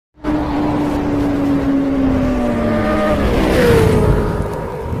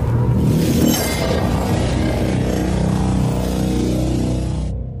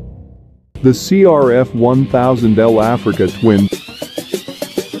The CRF 1000L Africa Twin.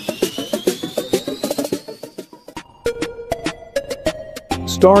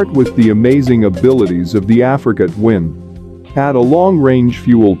 Start with the amazing abilities of the Africa Twin. Add a long-range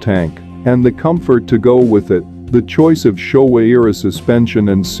fuel tank and the comfort to go with it, the choice of Showa era suspension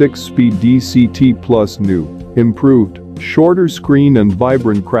and 6-speed DCT plus new, improved, shorter screen and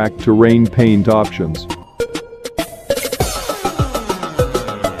vibrant cracked terrain paint options.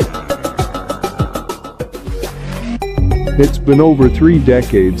 It's been over 3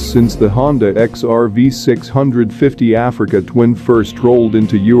 decades since the Honda XR-V 650 Africa Twin first rolled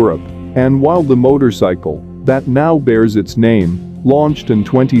into Europe, and while the motorcycle that now bears its name launched in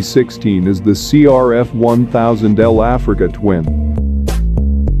 2016 as the CRF 1000L Africa Twin.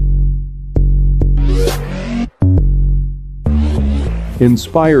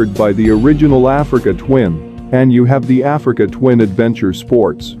 Inspired by the original Africa Twin, and you have the Africa Twin Adventure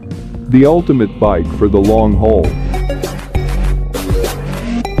Sports, the ultimate bike for the long haul.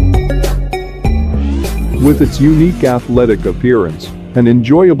 With its unique athletic appearance, an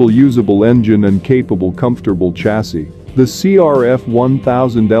enjoyable usable engine and capable comfortable chassis, the CRF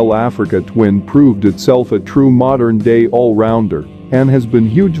 1000L Africa Twin proved itself a true modern-day all-rounder and has been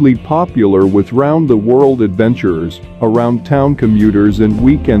hugely popular with round-the-world adventurers, around-town commuters and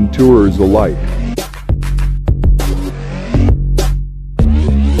weekend tourers alike.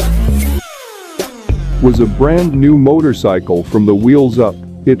 Was a brand new motorcycle from the wheels up,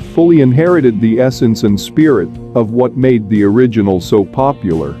 it fully inherited the essence and spirit of what made the original so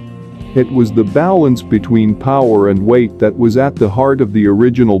popular. It was the balance between power and weight that was at the heart of the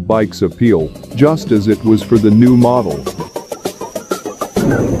original bike's appeal, just as it was for the new model.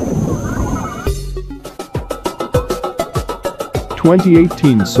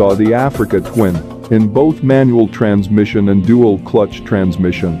 "2018 saw the Africa Twin in both manual transmission and dual clutch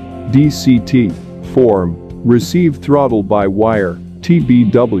transmission (DCT) form, receive throttle-by-wire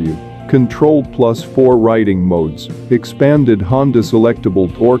 (TBW) control plus 4 riding modes, expanded Honda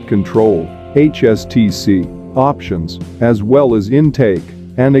selectable torque control (HSTC) options, as well as intake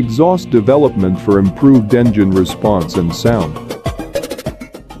and exhaust development for improved engine response and sound."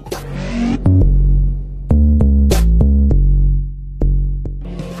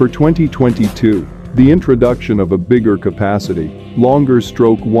 For 2022, the introduction of a bigger capacity, longer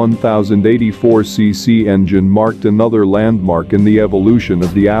stroke 1084cc engine marked another landmark in the evolution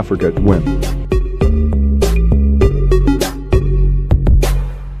of the Africa Twin.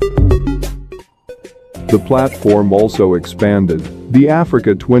 The platform also expanded, the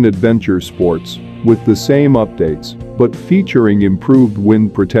Africa Twin Adventure Sports, with the same updates, but featuring improved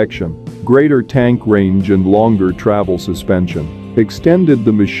wind protection, greater tank range and longer travel suspension, extended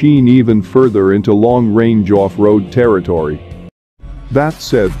the machine even further into long-range off-road territory. That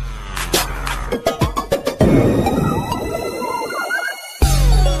said,